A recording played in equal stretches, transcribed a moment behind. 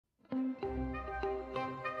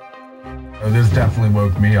This definitely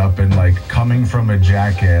woke me up, and like coming from a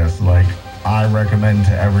jackass, like I recommend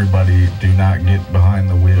to everybody, do not get behind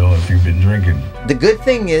the wheel if you've been drinking. The good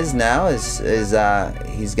thing is now is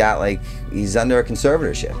he's got like, he's under a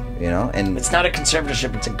conservatorship, you know, and it's not a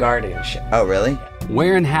conservatorship, it's a guardianship. Oh, really?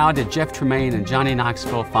 Where and how did Jeff Tremaine and Johnny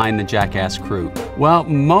Knoxville find the Jackass crew? Well,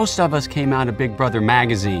 most of us came out of Big Brother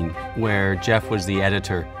magazine, where Jeff was the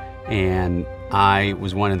editor, and I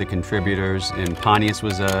was one of the contributors, and Pontius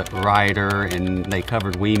was a writer, and they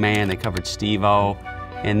covered Wee Man, they covered Steve-O.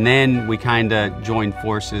 And then we kind of joined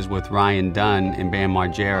forces with Ryan Dunn and Bam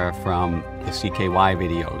Margera from the CKY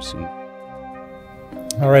videos.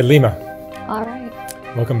 All right, Lima. All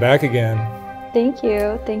right. Welcome back again. Thank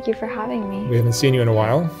you. Thank you for having me. We haven't seen you in a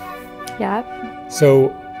while. Yep.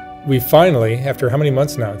 So we finally, after how many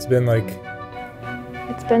months now? It's been like...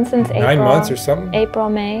 It's been since April. 9 months or something? April,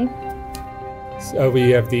 May. So we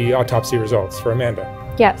have the autopsy results for Amanda.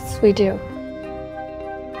 Yes, we do.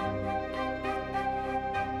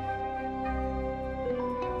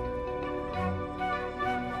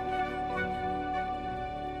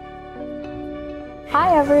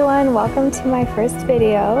 Hi everyone, welcome to my first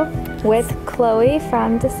video with Chloe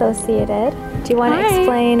from Dissociated. Do you want to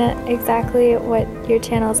explain exactly what your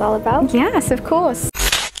channel is all about? Yes, of course.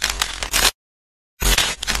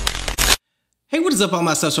 Hey, what is up all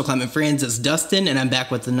my social climbing friends? It's Dustin and I'm back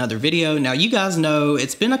with another video. Now you guys know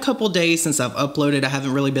it's been a couple days since I've uploaded. I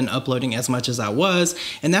haven't really been uploading as much as I was,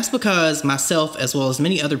 and that's because myself as well as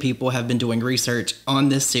many other people have been doing research on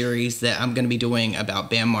this series that I'm going to be doing about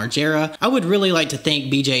Bam Margera. I would really like to thank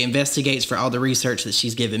BJ Investigates for all the research that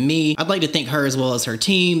she's given me. I'd like to thank her as well as her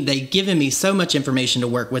team. They've given me so much information to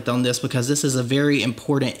work with on this because this is a very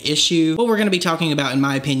important issue. What we're going to be talking about, in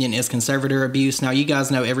my opinion, is conservator abuse. Now you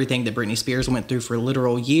guys know everything that Britney Spears went through for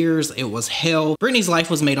literal years. It was hell. Britney's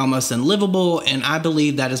life was made almost unlivable, and I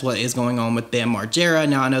believe that is what is going on with Bam Margera.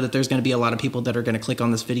 Now I know that there's going to be a lot of people that are going to click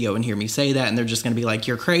on this video and hear me say that, and they're just going to be like,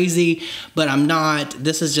 you're crazy, but I'm not.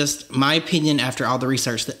 This is just my opinion after all the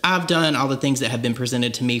research that I've done, all the things that have been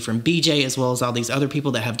presented to me from BJ, as well as all these other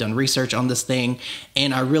people that have done research on this thing,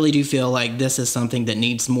 and I really do feel like this is something that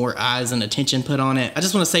needs more eyes and attention put on it. I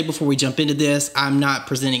just want to say before we jump into this, I'm not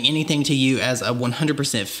presenting anything to you as a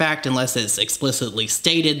 100% fact unless it's explicitly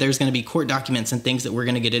stated. There's going to be court documents and things that we're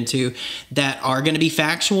going to get into that are going to be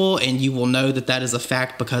factual, and you will know that that is a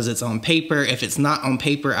fact because it's on paper. If it's not on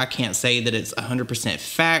paper, I can't say that it's 100%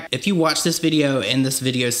 fact. If you watch this video and this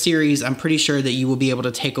video series, I'm pretty sure that you will be able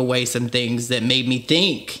to take away some things that made me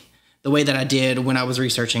think the way that I did when I was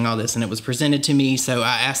researching all this and it was presented to me. So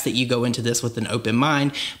I ask that you go into this with an open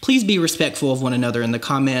mind. Please be respectful of one another in the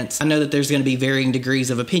comments. I know that there's going to be varying degrees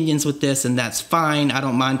of opinions with this, and that's fine. I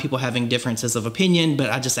don't mind people having differences of opinion, but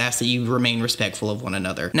I just ask that you remain respectful of one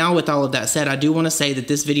another. Now, with all of that said, I do want to say that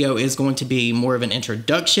this video is going to be more of an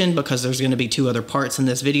introduction because there's going to be 2 other parts in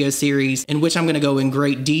this video series in which I'm going to go in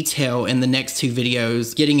great detail in the next 2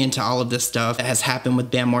 videos getting into all of this stuff that has happened with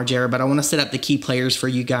Bam Margera, but I want to set up the key players for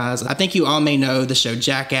you guys. I think you all may know the show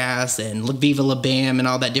Jackass and Viva La Bam and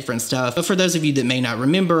all that different stuff. But for those of you that may not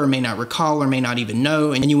remember or may not recall or may not even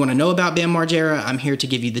know and you want to know about Bam Margera, I'm here to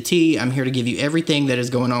give you the tea. I'm here to give you everything that is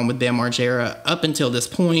going on with Bam Margera up until this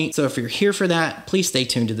point. So if you're here for that, please stay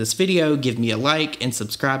tuned to this video, give me a like, and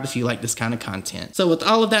subscribe if you like this kind of content. So with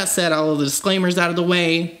all of that said, all of the disclaimers out of the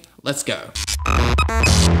way, let's go.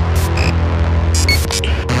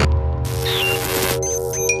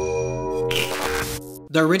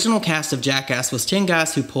 The original cast of Jackass was 10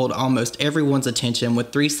 guys who pulled almost everyone's attention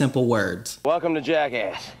with 3 simple words. Welcome to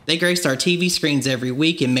Jackass. They graced our TV screens every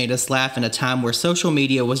week and made us laugh in a time where social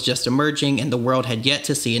media was just emerging and the world had yet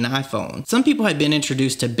to see an iPhone. Some people had been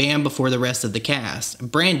introduced to Bam before the rest of the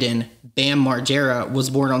cast. Brandon Bam Margera was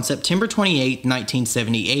born on September 28,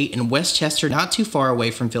 1978 in Westchester, not too far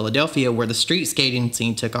away from Philadelphia, where the street skating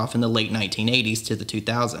scene took off in the late 1980s to the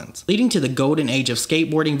 2000s. Leading to the golden age of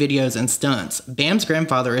skateboarding videos and stunts, Bam's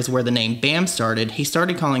grandfather is where the name Bam started. He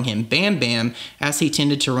started calling him Bam Bam as he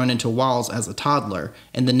tended to run into walls as a toddler,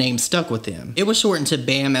 and the name stuck with him. It was shortened to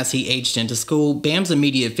Bam as he aged into school. Bam's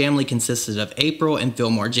immediate family consisted of April and Phil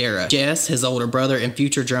Margera, Jess, his older brother and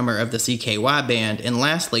future drummer of the CKY band, and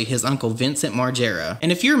lastly, his uncle Vincent Margera.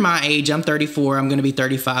 And if you're my age, I'm 34, I'm going to be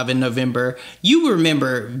 35 in November, you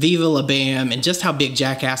remember Viva La Bam and just how big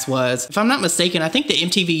Jackass was. If I'm not mistaken, I think that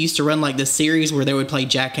MTV used to run like this series where they would play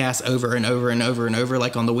Jackass over and over and over and over over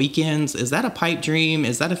like on the weekends. Is that a pipe dream?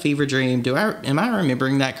 Is that a fever dream? Am I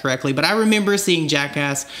remembering that correctly? But I remember seeing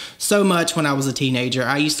Jackass so much when I was a teenager.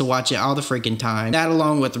 I used to watch it all the freaking time. That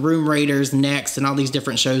along with Room Raiders, Next, and all these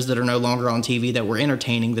different shows that are no longer on TV that were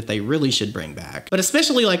entertaining that they really should bring back. But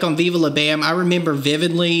especially like on Viva La Bam, I remember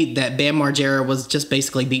vividly that Bam Margera was just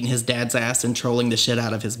basically beating his dad's ass and trolling the shit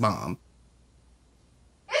out of his mom.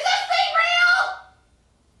 Is this thing real?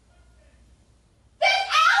 This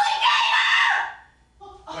alligator!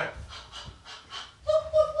 What? Look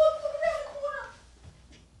around the corner.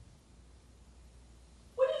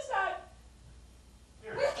 What is that?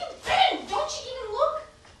 Where have you been? Don't you even look?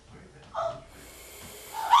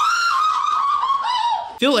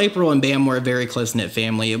 Phil, April, and Bam were a very close-knit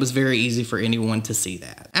family. It was very easy for anyone to see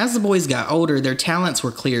that. As the boys got older, their talents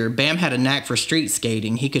were clear. Bam had a knack for street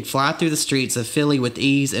skating. He could fly through the streets of Philly with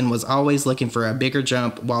ease and was always looking for a bigger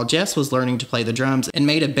jump, while Jess was learning to play the drums and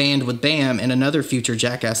made a band with Bam and another future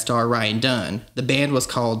Jackass star, Ryan Dunn. The band was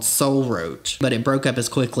called Soul Roach, but it broke up as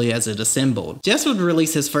quickly as it assembled. Jess would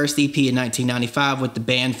release his first EP in 1995 with the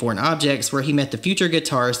band Foreign Objects, where he met the future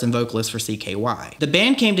guitarist and vocalist for CKY. The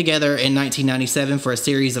band came together in 1997 for a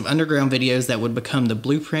series of underground videos that would become the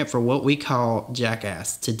blueprint for what we call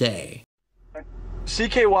Jackass today.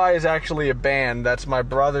 CKY is actually a band. That's my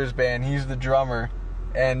brother's band. He's the drummer.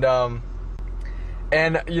 And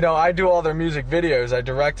you know, I do all their music videos. I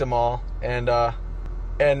direct them all. And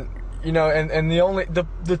you know, and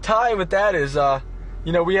the tie with that is,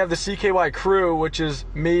 you know, we have the CKY crew, which is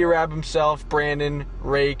me, Rab himself, Brandon,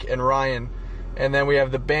 Rake, and Ryan. And then we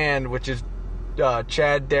have the band, which is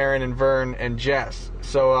Chad, Darren, and Vern, and Jess.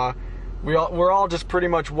 So we're all just pretty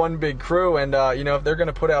much one big crew, and you know, if they're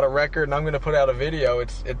gonna put out a record and I'm gonna put out a video,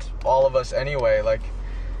 it's all of us anyway. Like,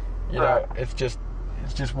 you know, it's just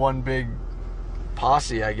one big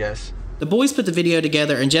posse, I guess. The boys put the video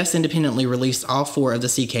together and Jess independently released all 4 of the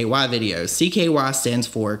CKY videos. CKY stands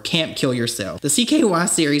for Can't Kill Yourself. The CKY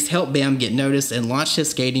series helped Bam get noticed and launched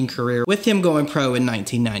his skating career, with him going pro in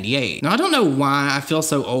 1998. Now, I don't know why I feel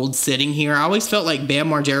so old sitting here. I always felt like Bam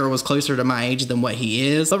Margera was closer to my age than what he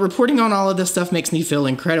is, but reporting on all of this stuff makes me feel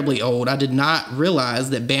incredibly old. I did not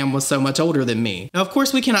realize that Bam was so much older than me. Now, of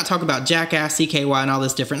course, we cannot talk about Jackass, CKY, and all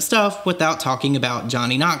this different stuff without talking about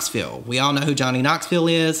Johnny Knoxville. We all know who Johnny Knoxville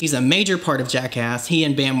is. He's a major part of Jackass. He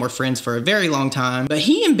and Bam were friends for a very long time, but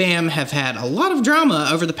he and Bam have had a lot of drama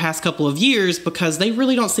over the past couple of years because they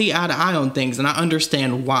really don't see eye to eye on things, and I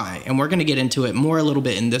understand why, and we're going to get into it more a little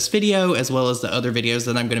bit in this video as well as the other videos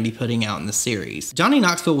that I'm going to be putting out in the series. Johnny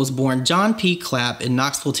Knoxville was born John P. Clapp in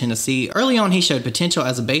Knoxville, Tennessee. Early on, he showed potential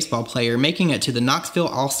as a baseball player, making it to the Knoxville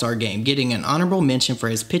All-Star Game, getting an honorable mention for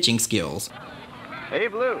his pitching skills. Hey,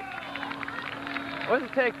 Blue. What does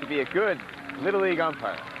it take to be a good Little League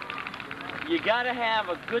umpire? You gotta have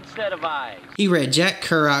a good set of eyes. He read Jack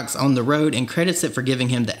Kerouac's On the Road and credits it for giving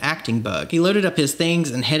him the acting bug. He loaded up his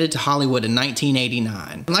things and headed to Hollywood in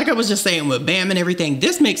 1989. And like I was just saying with Bam and everything,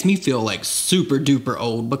 this makes me feel like super duper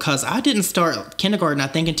old because I didn't start kindergarten, I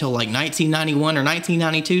think, until like 1991 or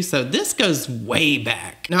 1992, so this goes way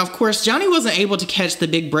back. Now, of course, Johnny wasn't able to catch the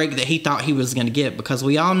big break that he thought he was going to get because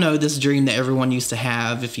we all know this dream that everyone used to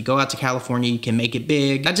have. If you go out to California, you can make it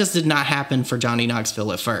big. That just did not happen for Johnny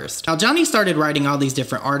Knoxville at first. Now, Johnny started writing all these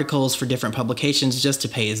different articles for different publications just to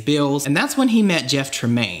pay his bills, and that's when he met Jeff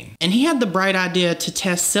Tremaine. And he had the bright idea to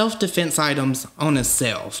test self-defense items on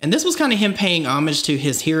himself. And this was kind of him paying homage to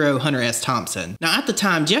his hero, Hunter S. Thompson. Now, at the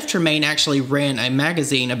time, Jeff Tremaine actually ran a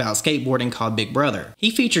magazine about skateboarding called Big Brother. He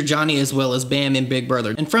featured Johnny as well as Bam in Big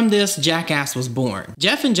Brother, and from this, Jackass was born.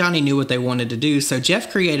 Jeff and Johnny knew what they wanted to do, so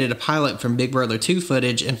Jeff created a pilot from Big Brother 2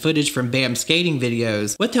 footage and footage from Bam's skating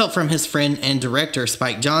videos. With help from his friend and director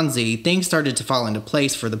Spike Jonze, things started to fall into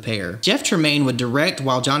place for the pair. Jeff Tremaine would direct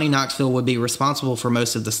while Johnny Knoxville would be responsible for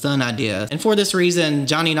most of the stunt ideas, and for this reason,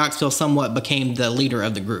 Johnny Knoxville somewhat became the leader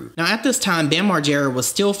of the group. Now, at this time, Bam Margera was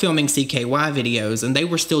still filming CKY videos, and they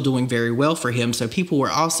were still doing very well for him, so people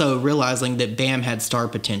were also realizing that Bam had star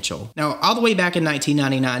potential. Now, all the way back in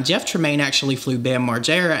 1999, Jeff Tremaine actually flew Bam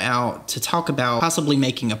Margera out to talk about possibly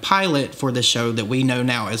making a pilot for the show that we know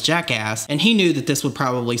now as Jackass, and he knew that this would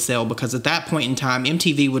probably sell because at that point in time,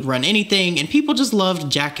 MTV would run anything, and people just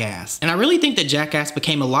loved Jackass. And I really think that Jackass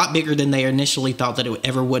became a lot bigger than they initially thought that it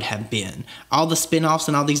ever would have been. All the spin-offs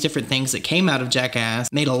and all these different things that came out of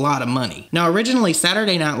Jackass made a lot of money. Now, originally,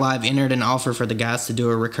 Saturday Night Live entered an offer for the guys to do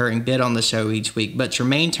a recurring bit on the show each week, but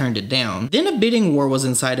Tremaine turned it down. Then a bidding war was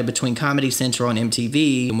incited between Comedy Central and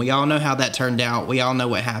MTV, and we all know how that turned out. We all know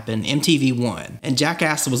what happened. MTV won, and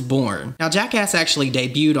Jackass was born. Now, Jackass actually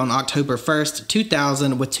debuted on October 1st,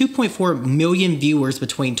 2000 with 2.4 million viewers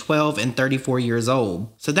between 12 12 and 34 years old.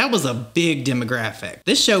 So that was a big demographic.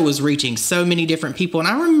 This show was reaching so many different people, and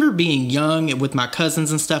I remember being young with my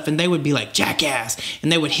cousins and stuff, and they would be like, Jackass,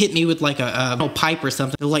 and they would hit me with like a pipe or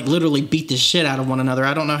something. They'd like literally beat the shit out of one another.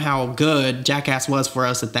 I don't know how good Jackass was for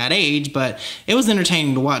us at that age, but it was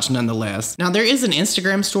entertaining to watch nonetheless. Now, there is an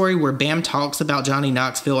Instagram story where Bam talks about Johnny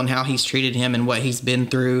Knoxville and how he's treated him and what he's been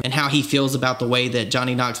through and how he feels about the way that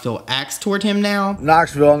Johnny Knoxville acts toward him now.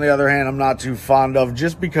 Knoxville, on the other hand, I'm not too fond of,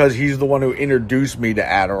 just because he's the one who introduced me to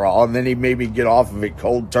Adderall, and then he made me get off of it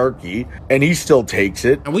cold turkey, and he still takes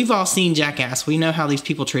it. And we've all seen Jackass. We know how these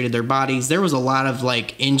people treated their bodies. There was a lot of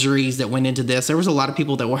like injuries that went into this. There was a lot of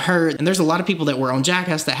people that were hurt, and there's a lot of people that were on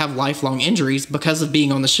Jackass that have lifelong injuries because of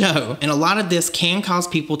being on the show. And a lot of this can cause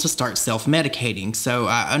people to start self-medicating. So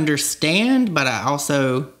I understand, but I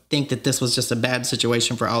also think that this was just a bad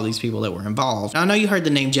situation for all these people that were involved. Now, I know you heard the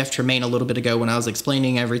name Jeff Tremaine a little bit ago when I was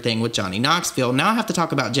explaining everything with Johnny Knoxville. Now I have to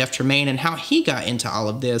talk about Jeff Tremaine and how he got into all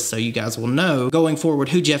of this, so you guys will know going forward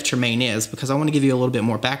who Jeff Tremaine is, because I want to give you a little bit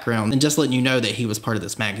more background than just letting you know that he was part of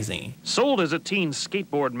this magazine. Sold as a teen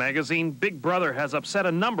skateboard magazine, Big Brother has upset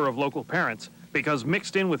a number of local parents because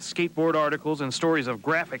mixed in with skateboard articles and stories of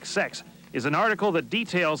graphic sex is an article that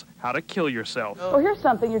details how to kill yourself. Well, here's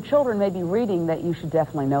something your children may be reading that you should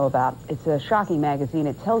definitely know about. It's a shocking magazine.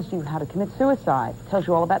 It tells you how to commit suicide. It tells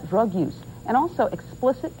you all about drug use and also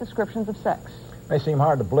explicit descriptions of sex. May seem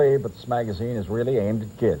hard to believe, but this magazine is really aimed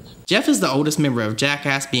at kids. Jeff is the oldest member of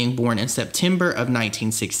Jackass, being born in September of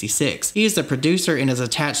 1966. He is the producer and is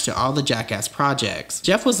attached to all the Jackass projects.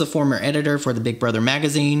 Jeff was the former editor for the Big Brother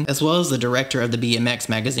magazine, as well as the director of the BMX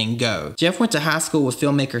magazine Go. Jeff went to high school with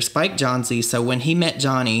filmmaker Spike Jonze, so when he met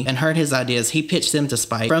Johnny and heard his ideas, he pitched them to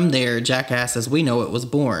Spike. From there, Jackass as we know it was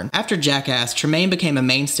born. After Jackass, Tremaine became a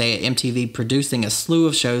mainstay at MTV, producing a slew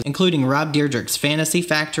of shows, including Rob Dyrdek's Fantasy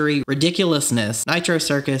Factory, Ridiculousness, Nitro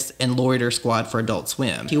Circus, and Loiter Squad for Adult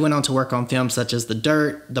Swim. He went on to work on films such as The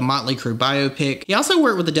Dirt, the Motley Crue biopic. He also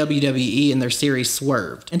worked with the WWE in their series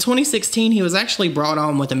Swerved. In 2016, he was actually brought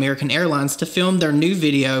on with American Airlines to film their new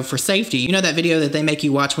video for safety. You know that video that they make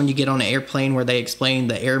you watch when you get on an airplane where they explain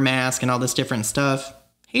the air mask and all this different stuff?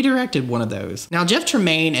 He directed one of those. Now, Jeff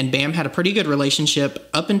Tremaine and Bam had a pretty good relationship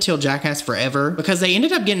up until Jackass Forever, because they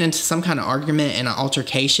ended up getting into some kind of argument and an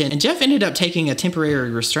altercation, and Jeff ended up taking a temporary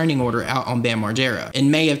restraining order out on Bam Margera in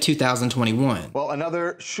May of 2021. Well,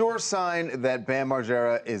 another sure sign that Bam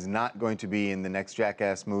Margera is not going to be in the next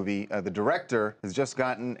Jackass movie. The director has just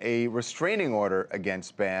gotten a restraining order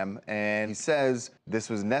against Bam, and he says this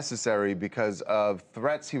was necessary because of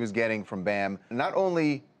threats he was getting from Bam, not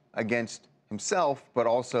only against himself, but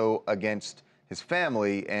also against his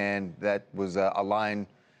family, and that was a line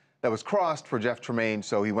that was crossed for Jeff Tremaine,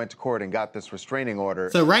 so he went to court and got this restraining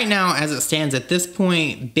order. So right now, as it stands at this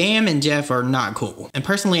point, Bam and Jeff are not cool. And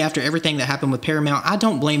personally, after everything that happened with Paramount, I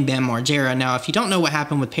don't blame Bam Margera. Now, if you don't know what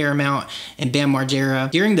happened with Paramount and Bam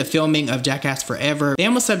Margera, during the filming of Jackass Forever,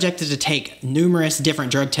 Bam was subjected to take numerous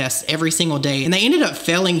different drug tests every single day, and they ended up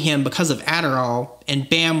failing him because of Adderall, and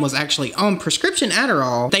Bam was actually on prescription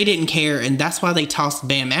Adderall. They didn't care, and that's why they tossed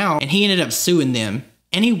Bam out, and he ended up suing them.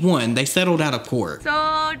 And he won. They settled out of court.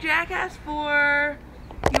 So, Jackass 4,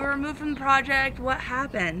 you were removed from the project. What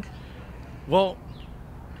happened? Well,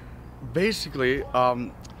 basically,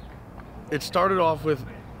 it started off with,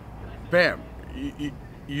 Bam,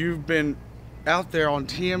 you've been out there on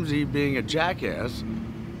TMZ being a jackass,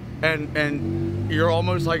 and you're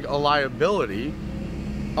almost like a liability.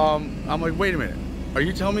 I'm like, wait a minute. Are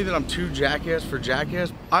you telling me that I'm too jackass for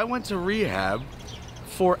Jackass? I went to rehab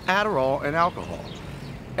for Adderall and alcohol.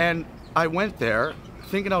 And I went there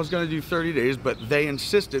thinking I was going to do 30 days, but they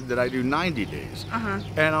insisted that I do 90 days.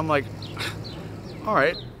 And I'm like, all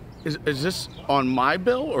right, is this on my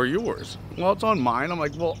bill or yours? Well, it's on mine. I'm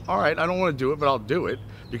like, well, all right, I don't want to do it, but I'll do it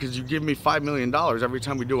because you give me $5 million every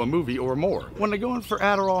time we do a movie or more. When I go in for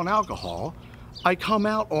Adderall and alcohol, I come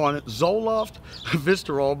out on Zoloft,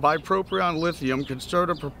 Vistarol, Bipropion, Lithium,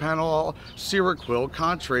 Concerta, Propanol, Seroquel,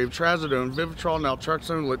 Contrave, Trazodone, Vivitrol,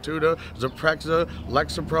 Naltrexone, Latuda, Zyprexa,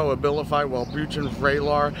 Lexapro, Abilify, Wellbutrin,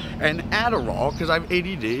 Vraylar, and Adderall, because I have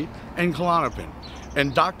ADD, and Klonopin.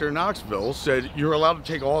 And Dr. Knoxville said, you're allowed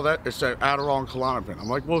to take all that except Adderall and Klonopin. I'm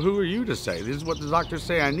like, well, who are you to say? This is what the doctors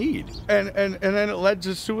say I need. And then it led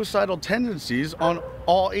to suicidal tendencies on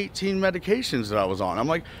all 18 medications that I was on. I'm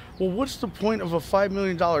like, well, what's the point of a $5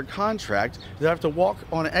 million contract that I have to walk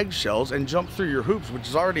on eggshells and jump through your hoops, which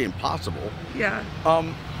is already impossible? Yeah.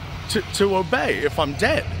 To obey if I'm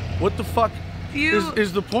dead. What the fuck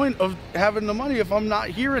is the point of having the money if I'm not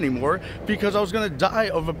here anymore because I was going to die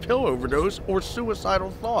of a pill overdose or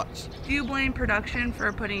suicidal thoughts. Do you blame production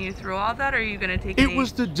for putting you through all that, or are you going to take It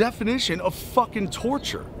was the definition of fucking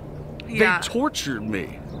torture. Yeah. They tortured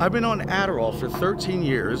me. I've been on Adderall for 13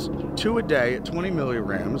 years, 2 a day at 20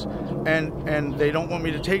 milligrams, and they don't want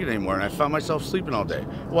me to take it anymore, and I found myself sleeping all day.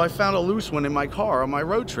 Well, I found a loose one in my car on my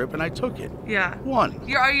road trip, and I took it. Yeah. One.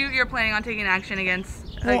 You're planning on taking action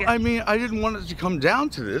against... Well, I mean, I didn't want it to come down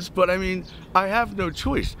to this, but I mean, I have no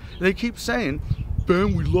choice. They keep saying,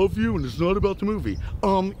 Bam, we love you, and it's not about the movie.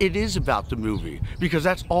 It is about the movie, because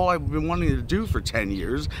that's all I've been wanting to do for 10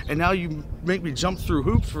 years, and now you make me jump through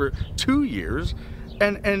hoops for 2 years,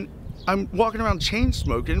 and I'm walking around chain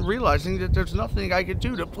smoking, realizing that there's nothing I could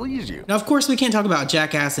do to please you. Now, of course, we can't talk about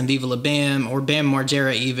Jackass and Viva La Bam or Bam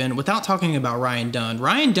Margera even without talking about Ryan Dunn.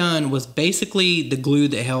 Ryan Dunn was basically the glue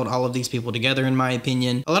that held all of these people together, in my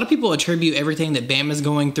opinion. A lot of people attribute everything that Bam is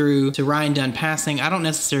going through to Ryan Dunn passing. I don't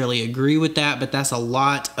necessarily agree with that, but that's a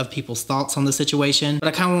lot of people's thoughts on the situation. But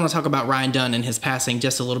I kind of want to talk about Ryan Dunn and his passing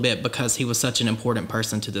just a little bit because he was such an important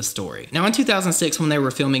person to this story. Now, in 2006, when they were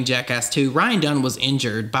filming Jackass 2, Ryan Dunn was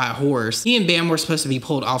injured by a horse. He and Bam were supposed to be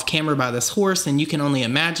pulled off camera by this horse, and you can only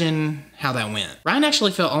imagine how that went. Ryan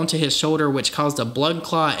actually fell onto his shoulder, which caused a blood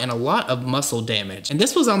clot and a lot of muscle damage. And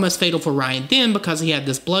this was almost fatal for Ryan then because he had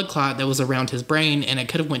this blood clot that was around his brain and it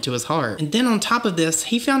could have went to his heart. And then on top of this,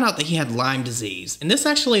 he found out that he had Lyme disease. And this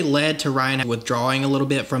actually led to Ryan withdrawing a little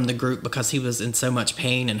bit from the group because he was in so much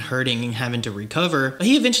pain and hurting and having to recover. But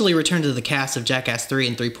he eventually returned to the cast of Jackass 3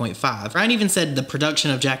 and 3.5. Ryan even said the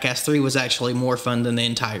production of Jackass 3 was actually more fun than the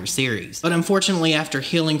entire series. But unfortunately, after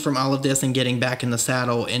healing from all of this and getting back in the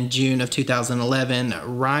saddle in June of 2011,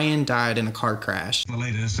 Ryan died in a car crash. The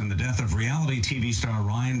latest in the death of reality TV star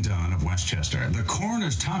Ryan Dunn of Westchester. The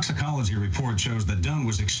coroner's toxicology report shows that Dunn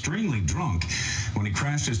was extremely drunk when he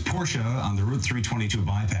crashed his Porsche on the Route 322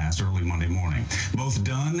 bypass early Monday morning. Both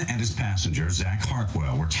Dunn and his passenger, Zach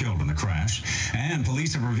Hartwell, were killed in the crash, and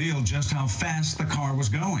police have revealed just how fast the car was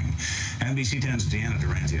going. NBC 10's Deanna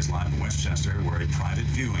Durante is live in Westchester, where a private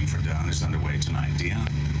viewing for Dunn is underway tonight.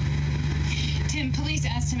 Deanna. Tim, police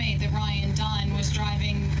estimate that Ryan Dunn was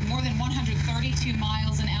driving more than 132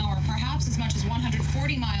 miles an hour, perhaps as much as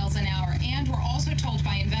 140 miles an hour, and we're also told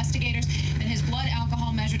by investigators that his blood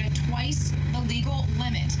alcohol measured at twice the legal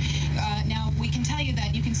limit. Now, we can tell you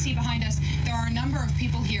that you can see behind us there are a number of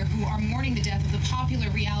people here who are mourning the death of the popular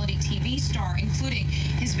reality TV star, including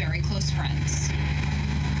his very close friends.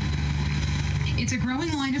 It's a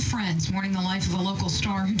growing line of friends mourning the life of a local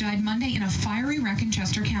star who died Monday in a fiery wreck in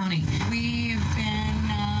Chester County. We've been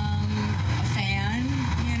a fan,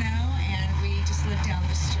 you know, and we just live down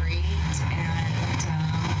the street and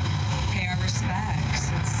pay our respects.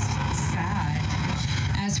 It's sad.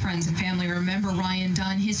 As friends and family remember Ryan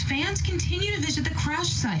Dunn, his fans continue to visit the crash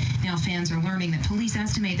site. Now fans are learning that police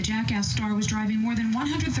estimate the Jackass star was driving more than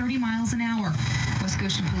 130 miles an hour. West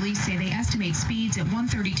Goshen police say they estimate speeds at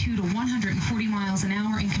 132 to 140 miles an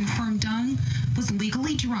hour and confirm Dunn was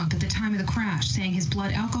legally drunk at the time of the crash, saying his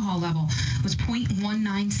blood alcohol level was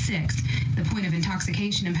 0.196. The point of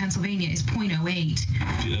intoxication in Pennsylvania is 0.08.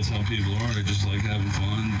 That's how people are. They just like having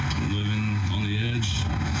fun, living on the edge.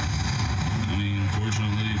 I mean,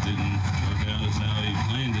 unfortunately, it didn't work out as how he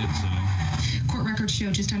planned it, so. Court records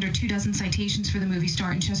show just under 24 citations for the movie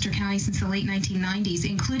star in Chester County since the late 1990s,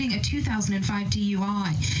 including a 2005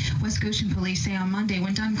 DUI. West Goshen police say on Monday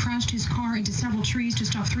when Dunn crashed his car into several trees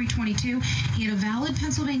just off 322, he had a valid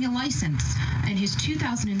Pennsylvania license, and his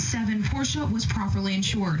 2007 Porsche was properly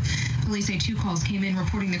insured. Police say 2 calls came in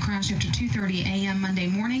reporting the crash after 2:30 a.m. Monday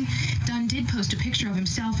morning. Dunn did post a picture of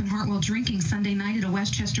himself and Hartwell drinking Sunday night at a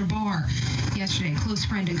Westchester bar. Yesterday, close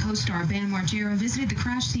friend and co-star Bam Margera visited the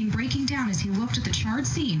crash scene, breaking down as he looked at the charred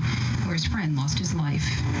scene where his friend lost his life.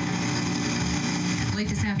 Late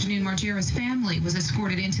this afternoon, Margera's family was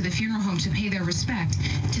escorted into the funeral home to pay their respect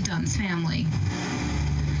to Dunn's family.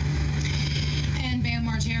 And Bam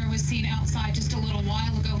Margera was seen outside just a little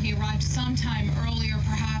while ago. He arrived sometime earlier,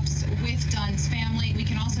 perhaps with Dunn's family. We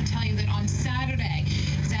can also tell you that on Saturday,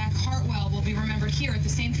 Zach Hartwell will be remembered here at the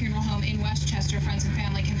same funeral home in Westchester. Friends and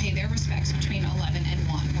family can pay their respects between 11 and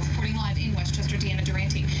 1. We're reporting live in Westchester, Deanna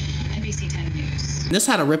Durante, NBC 10 News. This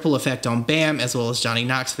had a ripple effect on Bam, as well as Johnny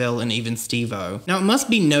Knoxville and even Steve-O. Now, it must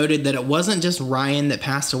be noted that it wasn't just Ryan that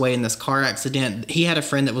passed away in this car accident. He had a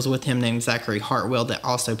friend that was with him named Zachary Hartwell that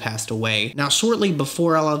also passed away. Now, shortly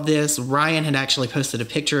before all of this, Ryan had actually posted a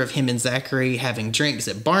picture of him and Zachary having drinks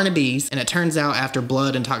at Barnaby's, and it turns out after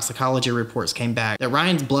blood and toxicology reports came back that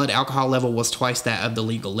Ryan's blood alcohol level was twice that of the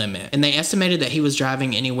legal limit. And they estimated that he was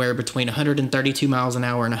driving anywhere between 132 miles an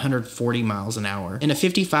hour and 140 miles an hour in a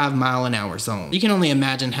 55-mile-an-hour zone. You can only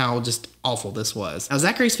imagine how just awful this was. Now,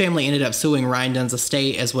 Zachary's family ended up suing Ryan Dunn's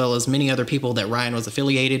estate as well as many other people that Ryan was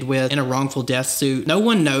affiliated with in a wrongful death suit. No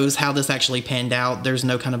one knows how this actually panned out. There's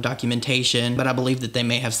no kind of documentation, but I believe that they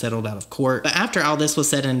may have settled out of court. But after all this was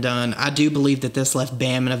said and done, I do believe that this left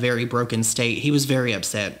Bam in a very broken state. He was very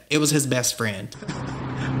upset. It was his best friend.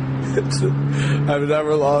 I've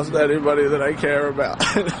never lost anybody that I care about.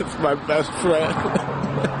 It's my best friend.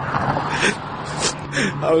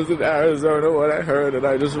 I was in Arizona when I heard, and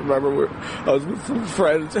I just remember I was with some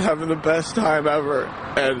friends having the best time ever,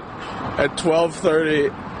 and at 12:30,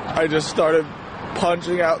 I just started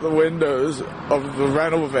punching out the windows of the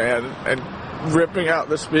rental van and ripping out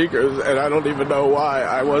the speakers, and I don't even know why.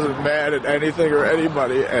 I wasn't mad at anything or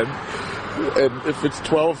anybody, and if it's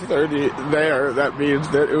 12:30 there, that means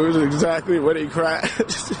that it was exactly when he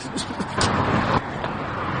crashed.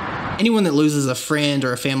 Anyone that loses a friend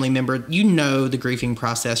or a family member, you know the grieving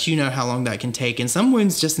process, you know how long that can take, and some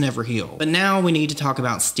wounds just never heal. But now we need to talk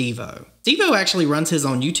about Steve-O. Steve-O actually runs his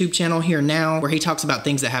own YouTube channel here now, where he talks about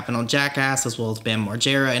things that happen on Jackass as well as Bam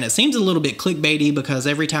Margera, and it seems a little bit clickbaity because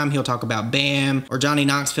every time he'll talk about Bam or Johnny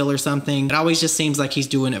Knoxville or something, it always just seems like he's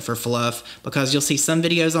doing it for fluff, because you'll see some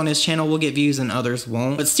videos on his channel will get views and others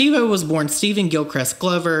won't. But Steve-O was born Stephen Gilchrist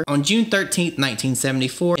Glover on June 13th,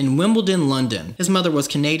 1974 in Wimbledon, London. His mother was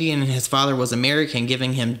Canadian and his father was American,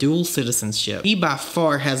 giving him dual citizenship. He by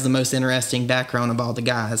far has the most interesting background of all the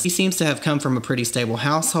guys. He seems to have come from a pretty stable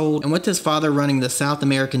household, and with his father running the South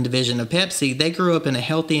American division of Pepsi, they grew up in a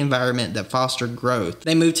healthy environment that fostered growth.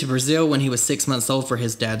 They moved to Brazil when he was 6 months old for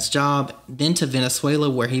his dad's job, then to Venezuela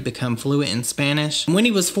where he became fluent in Spanish. And when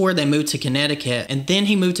he was 4, they moved to Connecticut, and then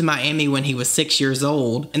he moved to Miami when he was 6 years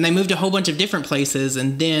old, and they moved a whole bunch of different places,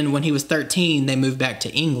 and then when he was 13, they moved back to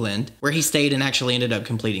England, where he stayed and actually ended up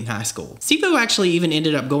completing high school. Steve-O actually even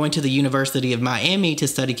ended up going to the University of Miami to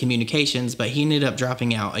study communications, but he ended up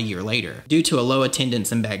dropping out a year later due to a low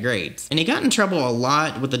attendance and bad grades. And he got in trouble a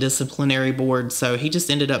lot with the disciplinary board, so he just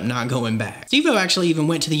ended up not going back. Steve-O actually even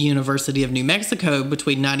went to the University of New Mexico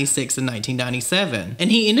between 96 and 1997,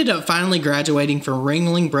 and he ended up finally graduating from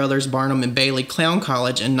Ringling Brothers Barnum and Bailey Clown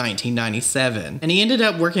College in 1997, and he ended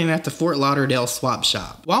up working at the Fort Lauderdale Swap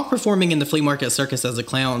Shop. While performing in the flea market circus as a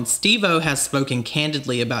clown, Steve-O has spoken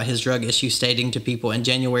candidly about his drug issue, stating to people in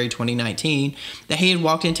January 2019 that he had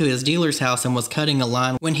walked into his dealer's house and was cutting a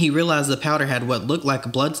line when he realized the powder had what looked like a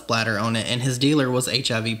blood splatter on it, and his dealer was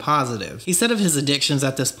HIV positive. He said of his addictions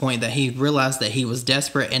at this point that he realized that he was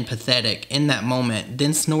desperate and pathetic in that moment,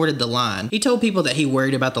 then snorted the line. He told people that he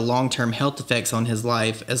worried about the long-term health effects on his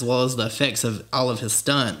life, as well as the effects of all of his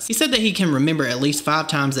stunts. He said that he can remember at least 5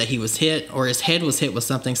 times that he was hit, or his head was hit with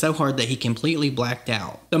something so hard that he completely blacked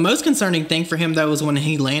out. The most concerning thing for him though was when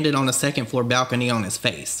he landed on a second-floor balcony on his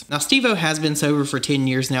face. Now, Steve-O has been sober for 10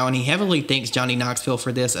 years now, and he heavily thanks Johnny Knoxville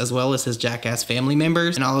for this, as well as his Jackass family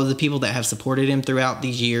members and all of the people that have supported him throughout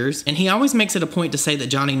these years. And he always makes it a point to say that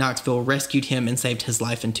Johnny Knoxville rescued him and saved his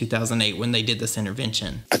life in 2008 when they did this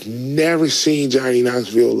intervention. I've never seen Johnny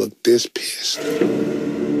Knoxville look this pissed.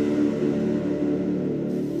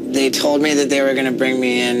 They told me that they were going to bring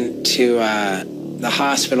me in to the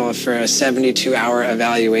hospital for a 72-hour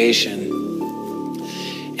evaluation.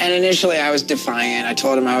 And initially I was defiant. I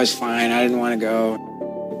told him I was fine. I didn't want to go.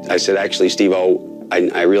 I said, actually, Steve-O,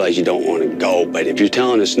 I realize you don't want to go, but if you're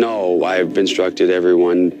telling us no, I've instructed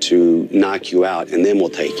everyone to knock you out, and then we'll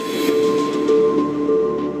take you.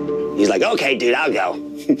 He's like, okay, dude, I'll go.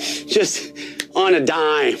 Just on a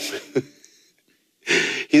dime.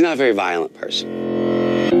 He's not a very violent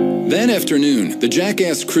person. That afternoon, the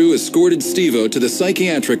Jackass crew escorted Steve-O to the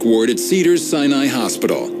psychiatric ward at Cedars-Sinai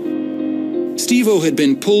Hospital. Steve-O had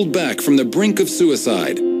been pulled back from the brink of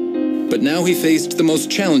suicide, but now he faced the most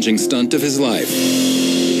challenging stunt of his life,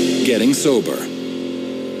 getting sober.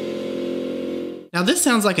 Now, Now this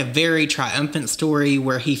sounds like a very triumphant story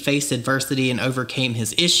where he faced adversity and overcame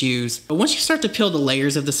his issues, but once you start to peel the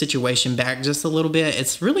layers of the situation back just a little bit,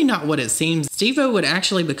 it's really not what it seems. Steve-O would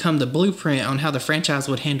actually become the blueprint on how the franchise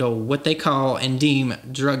would handle what they call and deem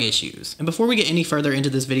drug issues. And before we get any further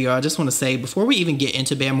into this video, I just want to say, before we even get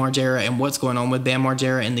into Bam Margera and what's going on with Bam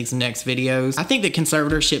Margera in these next videos, I think that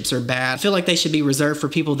conservatorships are bad. I feel like they should be reserved for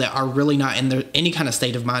people that are really not in any kind of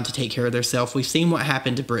state of mind to take care of themselves. We've seen what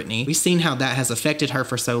happened to Britney. We've seen how that has affected her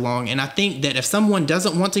for so long, and I think that if someone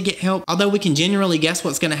doesn't want to get help, although we can generally guess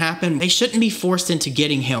what's going to happen, they shouldn't be forced into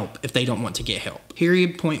getting help if they don't want to get help.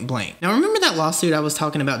 Period, point blank. Now remember that lawsuit I was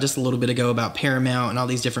talking about just a little bit ago about Paramount and all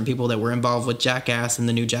these different people that were involved with Jackass and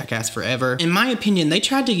the new Jackass Forever? In my opinion, they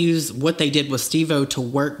tried to use what they did with Steve-O to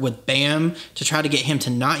work with Bam to try to get him to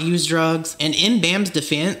not use drugs. And in Bam's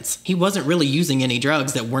defense, he wasn't really using any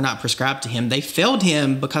drugs that were not prescribed to him. They failed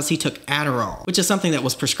him because he took Adderall, which is something that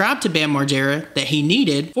was prescribed to Bam Margera that he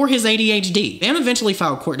needed for his ADHD. Bam eventually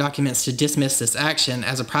filed court documents to dismiss this action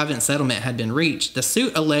as a private settlement had been reached. The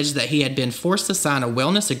suit alleged that he had been forced to sign a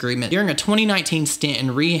wellness agreement during a 2019 stint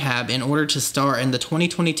in rehab in order to star in the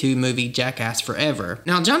 2022 movie Jackass Forever.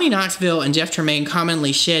 Now, Johnny Knoxville and Jeff Tremaine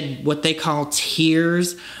commonly shed what they call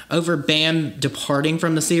tears over Bam departing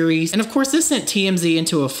from the series. And of course, this sent TMZ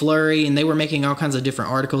into a flurry, and they were making all kinds of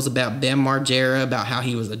different articles about Bam Margera, about how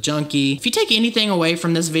he was a junkie. If you take anything away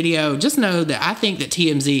from this video, just know that I think that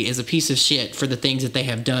TMZ is a piece of shit for the things that they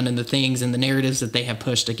have done and the things and the narratives that they have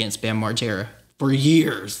pushed against Bam Margera for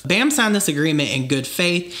years. Bam signed this agreement in good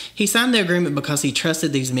faith. He signed the agreement because he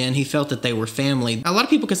trusted these men. He felt that they were family. A lot of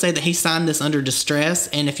people could say that he signed this under distress,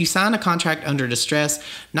 and if you sign a contract under distress,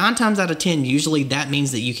 9 times out of 10, usually that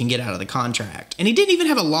means that you can get out of the contract. And he didn't even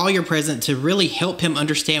have a lawyer present to really help him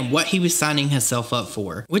understand what he was signing himself up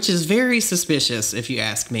for, which is very suspicious if you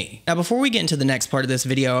ask me. Now, before we get into the next part of this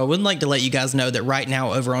video, I would like to let you guys know that right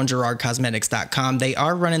now over on GerardCosmetics.com, they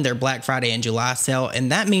are running their Black Friday and July sale,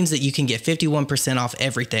 and that means that you can get 51% off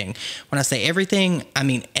everything. When I say everything, I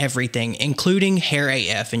mean everything, including Hair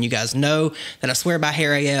AF. And you guys know that I swear by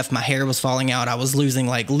Hair AF, my hair was falling out. I was losing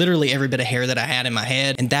like literally every bit of hair that I had in my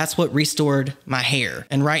head, and that's what restored my hair.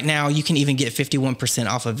 And right now you can even get 51%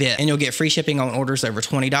 off of it, and you'll get free shipping on orders over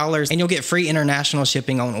 $20, and you'll get free international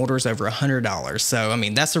shipping on orders over $100. So I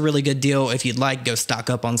mean, that's a really good deal. If you'd like, go stock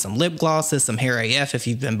up on some lip glosses, some Hair AF if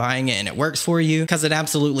you've been buying it and it works for you, because it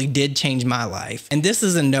absolutely did change my life. And this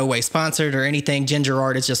is in no way sponsored or anything. Jen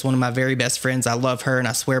Gerard is just one of my very best friends. I love her and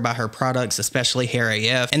I swear by her products, especially Hair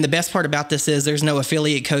AF. And the best part about this is there's no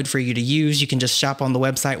affiliate code for you to use. You can just shop on the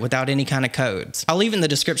website without any kind of codes. I'll leave it in the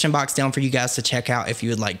description box down for you guys to check out if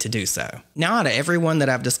you would like to do so. Now, out of everyone that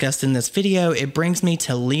I've discussed in this video, it brings me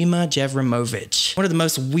to Lima Jevremovic, one of the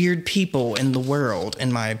most weird people in the world,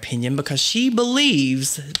 in my opinion, because she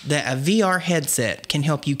believes that a VR headset can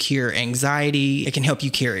help you cure anxiety. It can help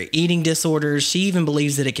you cure eating disorders. She even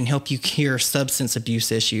believes that it can help you cure substance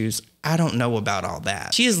abuse issues. I don't know about all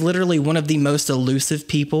that. She is literally one of the most elusive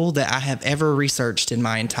people that I have ever researched in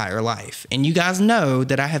my entire life. And you guys know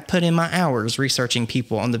that I have put in my hours researching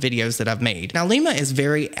people on the videos that I've made. Now, Lima is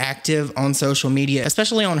very active on social media,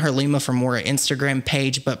 especially on her Lima from Mora Instagram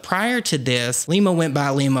page. But prior to this, Lima went by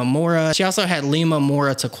Lima Mora. She also had Lima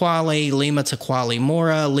Mora Taquali, Lima Taquali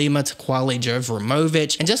Mora, Lima Taquali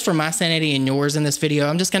Jevremovic. And just for my sanity and yours in this video,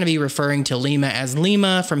 I'm just going to be referring to Lima as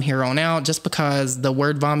Lima from here on out, just because the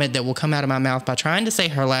word vomit that will come out of my mouth by trying to say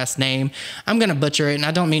her last name, I'm gonna butcher it, and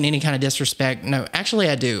I don't mean any kind of disrespect. No, actually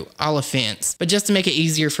I do. All offense. But just to make it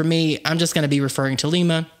easier for me, I'm just gonna be referring to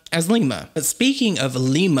Lima as Lima. But speaking of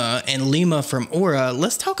Lima and Lima from Aura,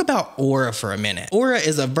 let's talk about Aura for a minute. Aura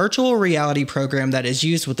is a virtual reality program that is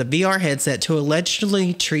used with a VR headset to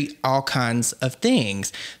allegedly treat all kinds of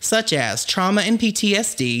things, such as trauma and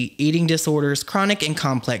PTSD, eating disorders, chronic and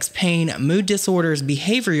complex pain, mood disorders,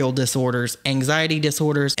 behavioral disorders, anxiety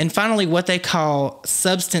disorders, and finally what they call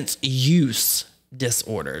substance use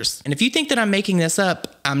disorders. And if you think that I'm making this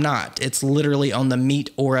up, I'm not. It's literally on the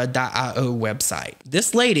meetaura.io website.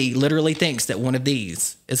 This lady literally thinks that one of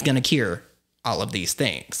these is going to cure all of these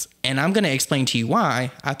things. And I'm going to explain to you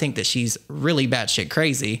why I think that she's really batshit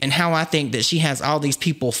crazy and how I think that she has all these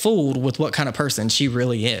people fooled with what kind of person she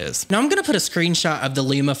really is. Now, I'm going to put a screenshot of the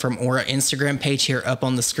Lima from Aura Instagram page here up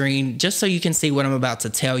on the screen just so you can see what I'm about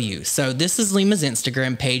to tell you. So this is Lima's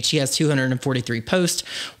Instagram page. She has 243 posts,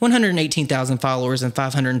 118,000 followers, and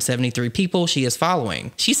 573 people she is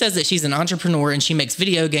following. She says that she's an entrepreneur and she makes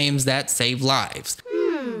video games that save lives.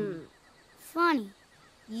 Funny.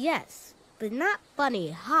 Yes. But not funny,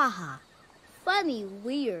 haha. Funny,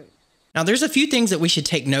 weird. Now, there's a few things that we should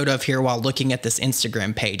take note of here while looking at this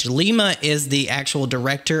Instagram page. Lima is the actual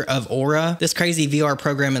director of Aura, this crazy VR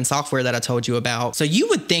program and software that I told you about. So you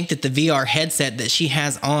would think that the VR headset that she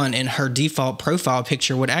has on in her default profile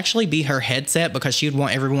picture would actually be her headset because she would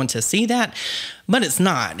want everyone to see that. But it's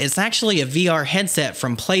not. It's actually a VR headset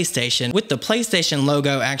from PlayStation with the PlayStation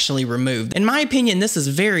logo actually removed. In my opinion, this is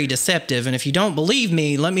very deceptive, and if you don't believe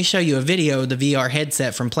me, let me show you a video of the VR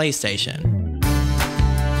headset from PlayStation.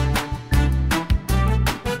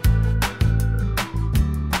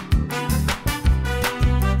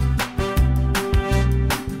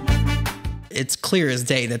 It's clear as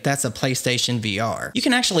day that that's a PlayStation VR. You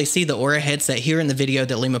can actually see the Aura headset here in the video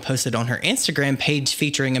that Lima posted on her Instagram page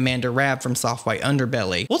featuring Amanda Rabb from Soft White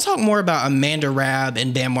Underbelly. We'll talk more about Amanda Rabb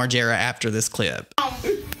and Bam Margera after this clip. Oh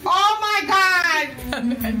my God!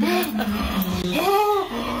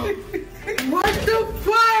 What the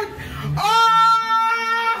fuck?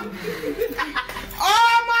 Oh!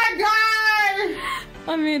 Oh my God!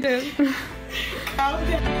 Let me do.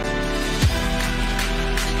 Okay.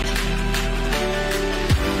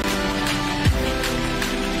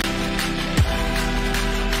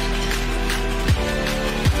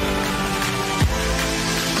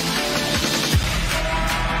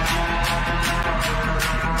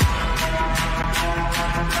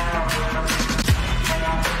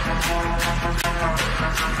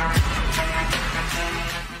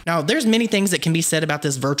 Now, there's many things that can be said about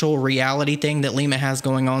this virtual reality thing that Lima has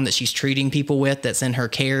going on that she's treating people with that's in her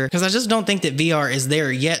care, because I just don't think that VR is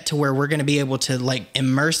there yet to where we're going to be able to like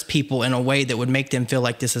immerse people in a way that would make them feel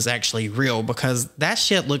like this is actually real, because that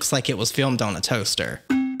shit looks like it was filmed on a toaster.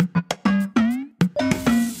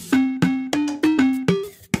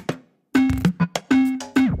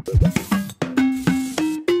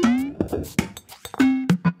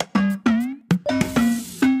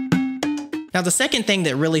 Now, the second thing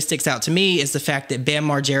that really sticks out to me is the fact that Bam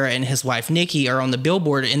Margera and his wife Nikki are on the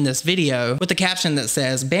billboard in this video with a caption that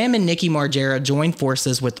says, "Bam and Nikki Margera join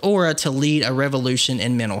forces with Aura to lead a revolution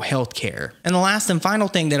in mental health care." And the last and final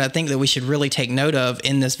thing that I think that we should really take note of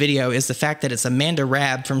in this video is the fact that it's Amanda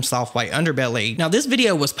Rabb from Soft White Underbelly. Now, this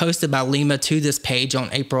video was posted by Lima to this page on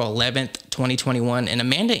April 11th, 2021, and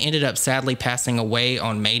Amanda ended up sadly passing away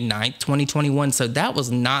on May 9th, 2021, so that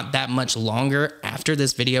was not that much longer after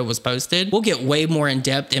this video was posted. We'll get way more in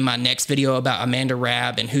depth in my next video about Amanda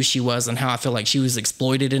Rabb and who she was and how I feel like she was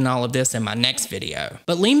exploited in all of this in my next video.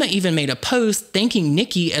 But Lima even made a post thanking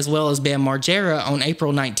Nikki as well as Bam Margera on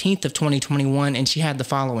April 19th of 2021, and she had the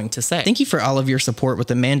following to say: "Thank you for all of your support with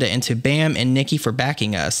Amanda, and to Bam and Nikki for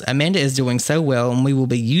backing us. Amanda is doing so well, and we will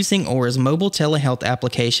be using Aura's mobile telehealth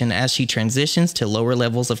application as she transitions to lower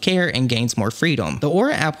levels of care and gains more freedom. The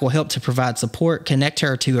Aura app will help to provide support, connect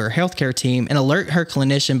her to her healthcare team, and alert her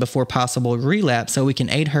clinician before possible relapse so we can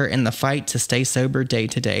aid her in the fight to stay sober day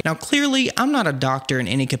to day." Now, clearly, I'm not a doctor in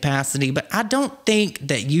any capacity, but I don't think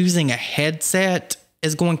that using a headset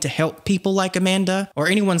is going to help people like Amanda or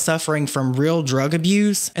anyone suffering from real drug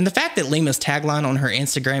abuse. And the fact that Lima's tagline on her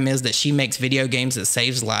Instagram is that she makes video games that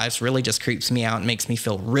saves lives really just creeps me out and makes me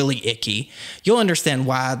feel really icky. You'll understand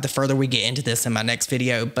why the further we get into this in my next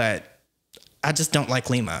video, but I just don't like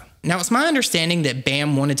Lima. Now, it's my understanding that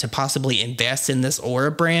Bam wanted to possibly invest in this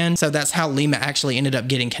Aura brand, so that's how Lima actually ended up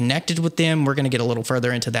getting connected with them. We're going to get a little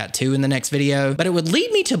further into that too in the next video, but it would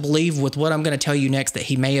lead me to believe with what I'm going to tell you next that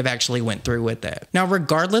he may have actually went through with it. Now,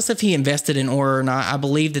 regardless if he invested in Aura or not, I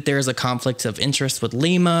believe that there is a conflict of interest with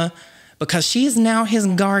Lima, because she is now his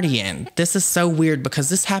guardian. This is so weird because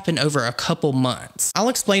this happened over a couple months. I'll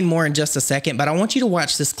explain more in just a second, but I want you to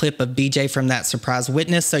watch this clip of BJ from That Surprise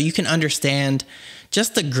Witness so you can understand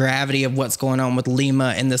just the gravity of what's going on with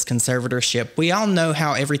Lima in this conservatorship. We all know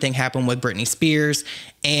how everything happened with Britney Spears,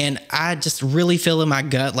 and I just really feel in my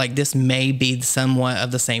gut like this may be somewhat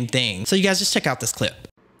of the same thing. So you guys just check out this clip.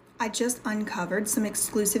 I just uncovered some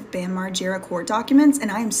exclusive Bam Margera court documents,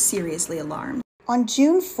 and I am seriously alarmed. On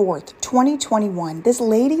June 4th, 2021, this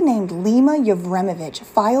lady named Lima Jevremovic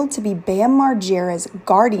filed to be Bam Margera's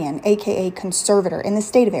guardian, aka conservator, in the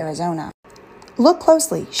state of Arizona. Look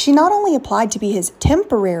closely. She not only applied to be his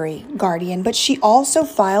temporary guardian, but she also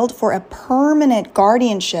filed for a permanent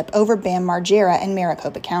guardianship over Bam Margera in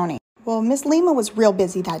Maricopa County. Well, Miss Lima was real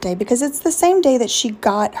busy that day because it's the same day that she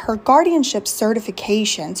got her guardianship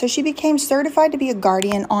certification. So she became certified to be a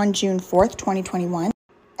guardian on June 4th, 2021.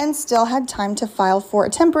 And still had time to file for a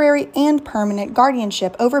temporary and permanent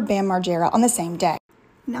guardianship over Bam Margera on the same day.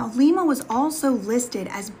 Now, Lima was also listed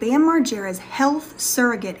as Bam Margera's health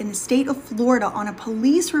surrogate in the state of Florida on a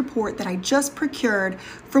police report that I just procured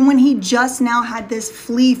from when he just now had this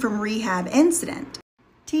flee from rehab incident.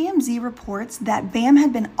 TMZ reports that Bam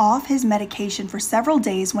had been off his medication for several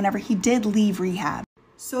days whenever he did leave rehab.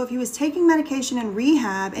 So if he was taking medication in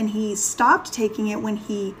rehab and he stopped taking it when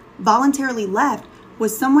he voluntarily left,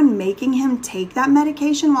 was someone making him take that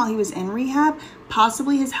medication while he was in rehab,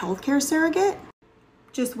 possibly his healthcare surrogate?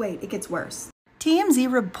 Just wait, it gets worse. TMZ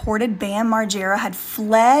reported Bam Margera had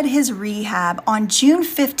fled his rehab on June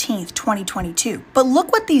 15th, 2022. But look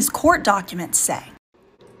what these court documents say.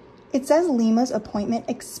 It says Lima's appointment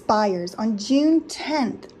expires on June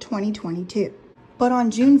 10th, 2022. But on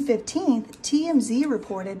June 15th, TMZ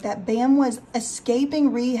reported that Bam was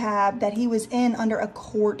escaping rehab that he was in under a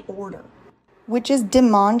court order, which is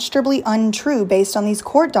demonstrably untrue based on these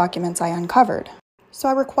court documents I uncovered. So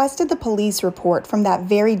I requested the police report from that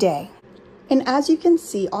very day. And as you can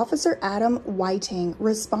see, Officer Adam Whiting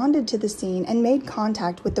responded to the scene and made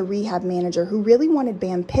contact with the rehab manager who really wanted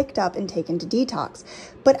Bam picked up and taken to detox.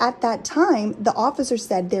 But at that time, the officer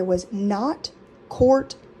said there was not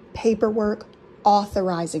court paperwork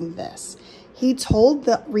authorizing this. He told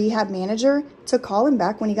the rehab manager to call him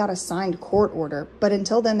back when he got a signed court order, but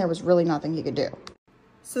until then, there was really nothing he could do.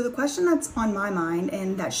 So the question that's on my mind,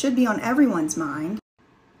 and that should be on everyone's mind,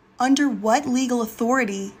 under what legal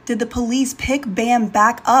authority did the police pick Bam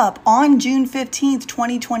back up on June 15th,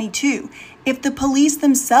 2022, if the police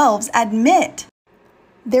themselves admit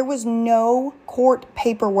there was no court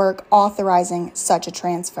paperwork authorizing such a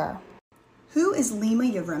transfer? Who is Lima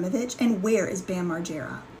Jevremovic and where is Bam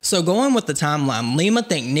Margera? So going with the timeline, Lima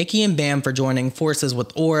thanked Nikki and Bam for joining forces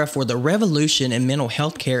with Aura for the revolution in mental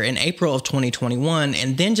health care in April of 2021.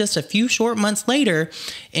 And then just a few short months later,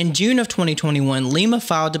 in June of 2021, Lima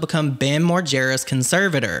filed to become Bam Margera's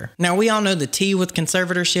conservator. Now, we all know the tea with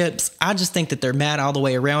conservatorships. I just think that they're bad all the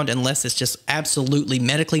way around unless it's just absolutely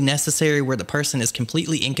medically necessary where the person is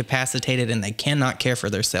completely incapacitated and they cannot care for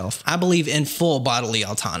themselves. I believe in full bodily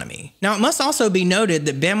autonomy. Now, it must also be noted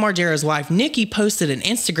that Bam Margera's wife, Nikki, posted an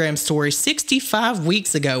Instagram story 65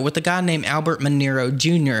 weeks ago with a guy named Albert Monero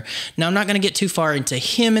Jr. Now, I'm not going to get too far into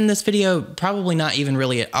him in this video, probably not even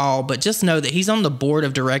really at all, but just know that he's on the board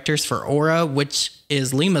of directors for Aura, which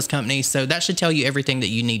is Lima's company, so that should tell you everything that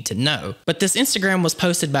you need to know. But this Instagram was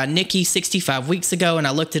posted by Nikki 65 weeks ago, and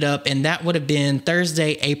I looked it up, and that would have been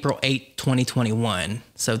Thursday, April 8th, 2021.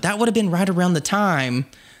 So that would have been right around the time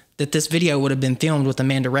that this video would have been filmed with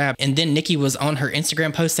Amanda Rabb. And then Nikki was on her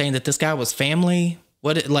Instagram post saying that this guy was family.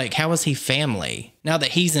 How is he family? Now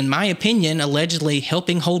that he's, in my opinion, allegedly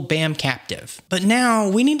helping hold Bam captive. But now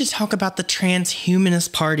we need to talk about the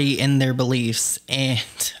transhumanist party and their beliefs.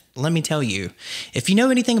 And let me tell you, if you know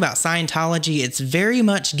anything about Scientology, it's very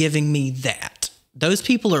much giving me that. Those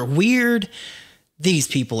people are weird. These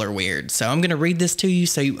people are weird. So I'm going to read this to you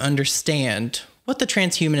so you understand what the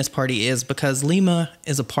Transhumanist Party is, because Lima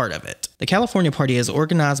is a part of it. The California Party is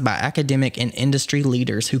organized by academic and industry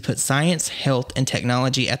leaders who put science, health, and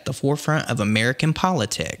technology at the forefront of American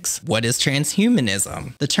politics. What is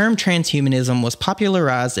transhumanism? The term transhumanism was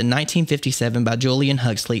popularized in 1957 by Julian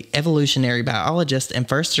Huxley, evolutionary biologist and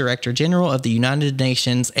first Director General of the United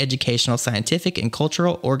Nations Educational, Scientific, and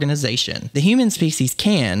Cultural Organization. The human species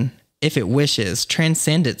can, if it wishes,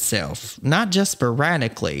 transcend itself, not just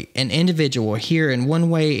sporadically, an individual here in one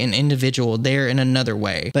way, an individual there in another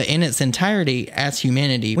way, but in its entirety as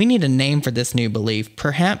humanity. We need a name for this new belief.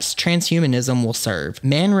 Perhaps transhumanism will serve.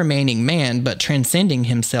 Man remaining man, but transcending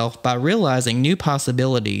himself by realizing new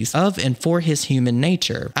possibilities of and for his human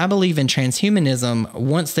nature. I believe in transhumanism.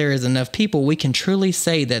 Once there is enough people, we can truly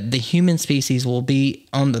say that the human species will be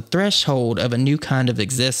on the threshold of a new kind of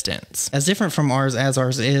existence. As different from ours as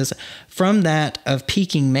ours is, from that of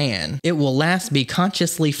peaking man, it will last be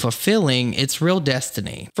consciously fulfilling its real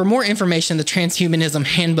destiny. For more information, the Transhumanism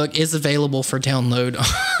Handbook is available for download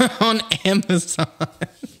on Amazon.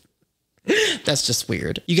 That's just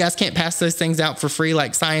weird. You guys can't pass those things out for free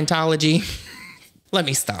like Scientology. Let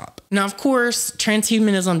me stop. Now, of course,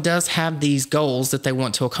 transhumanism does have these goals that they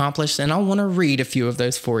want to accomplish, and I want to read a few of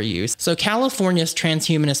those for you. So California's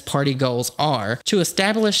Transhumanist Party goals are to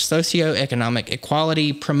establish socioeconomic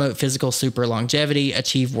equality, promote physical super longevity,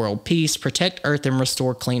 achieve world peace, protect Earth and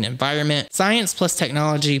restore clean environment. Science plus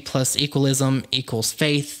technology plus equalism equals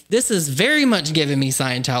faith. This is very much giving me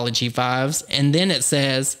Scientology vibes. And then it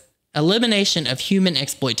says, elimination of human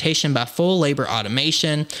exploitation by full labor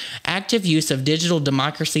automation, active use of digital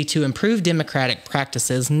democracy to improve democratic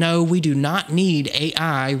practices. No, we do not need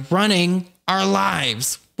AI running our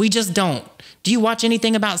lives. We just don't. Do you watch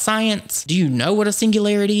anything about science? Do you know what a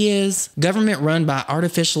singularity is? Government run by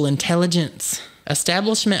artificial intelligence.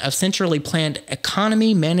 establishment of centrally planned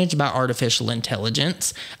economy managed by artificial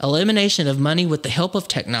intelligence, elimination of money with the help of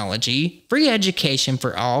technology, free education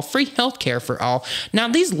for all, free healthcare for all. Now,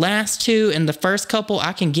 these last two and the first couple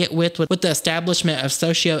I can get with the establishment of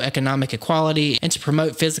socioeconomic equality and to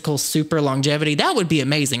promote physical super longevity. That would be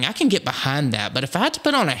amazing. I can get behind that. But if I had to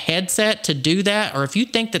put on a headset to do that, or if you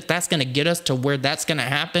think that that's going to get us to where that's going to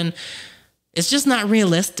happen, it's just not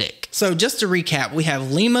realistic. So just to recap, we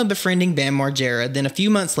have Lima befriending Bam Margera, then a few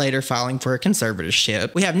months later filing for a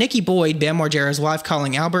conservatorship. We have Nikki Boyd, Bam Margera's wife,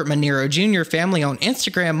 calling Albert Manero Jr. family on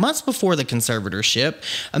Instagram months before the conservatorship.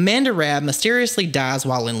 Amanda Rabb mysteriously dies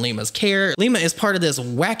while in Lima's care. Lima is part of this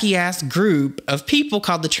wacky-ass group of people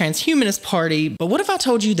called the Transhumanist Party. But what if I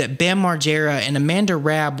told you that Bam Margera and Amanda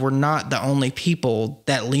Rabb were not the only people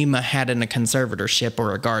that Lima had in a conservatorship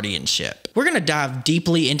or a guardianship? We're going to dive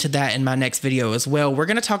deeply into that in my next video as well. We're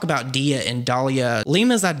going to talk about Dia and Dahlia,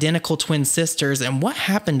 Lima's identical twin sisters, and what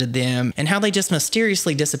happened to them and how they just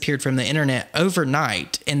mysteriously disappeared from the internet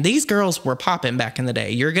overnight. And these girls were popping back in the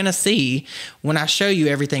day. You're going to see when I show you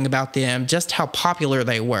everything about them just how popular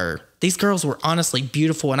they were. These girls were honestly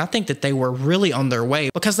beautiful, and I think that they were really on their way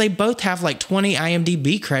because they both have like 20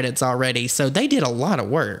 IMDb credits already, so they did a lot of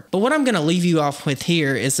work. But what I'm going to leave you off with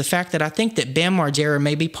here is the fact that I think that Bam Margera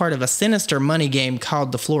may be part of a sinister money game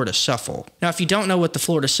called the Florida Shuffle. Now, if you don't know what the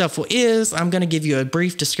Florida Shuffle is, I'm going to give you a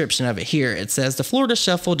brief description of it here. It says, the Florida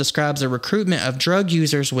Shuffle describes a recruitment of drug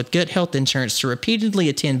users with good health insurance to repeatedly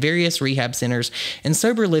attend various rehab centers and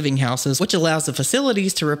sober living houses, which allows the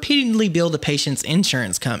facilities to repeatedly bill the patient's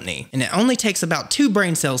insurance company. And it only takes about 2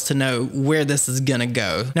 brain cells to know where this is gonna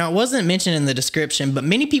go. Now, it wasn't mentioned in the description, but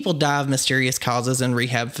many people die of mysterious causes in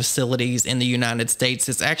rehab facilities in the United States.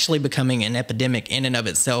 It's actually becoming an epidemic in and of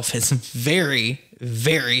itself. It's very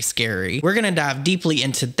scary. We're gonna dive deeply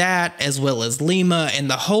into that, as well as Lima and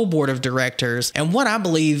the whole board of directors and what I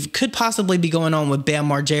believe could possibly be going on with Bam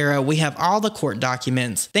Margera. We have all the court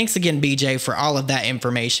documents. Thanks again, BJ, for all of that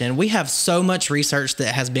information. We have so much research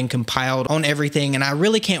that has been compiled on everything, and I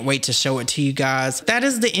really can't wait to show it to you guys. That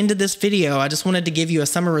is the end of this video. I just wanted to give you a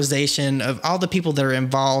summarization of all the people that are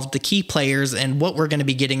involved, the key players, and what we're gonna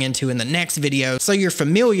be getting into in the next video, so you're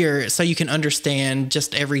familiar, so you can understand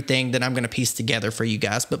just everything that I'm gonna piece together for you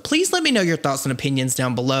guys. But please let me know your thoughts and opinions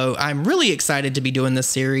down below. I'm really excited to be doing this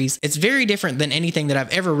series. It's very different than anything that I've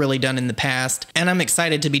ever really done in the past, and I'm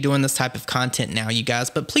excited to be doing this type of content now, you guys.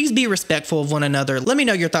 But please be respectful of one another. Let me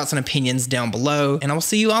know your thoughts and opinions down below, and I'll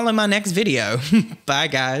see you all in my next video. Bye,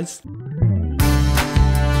 guys.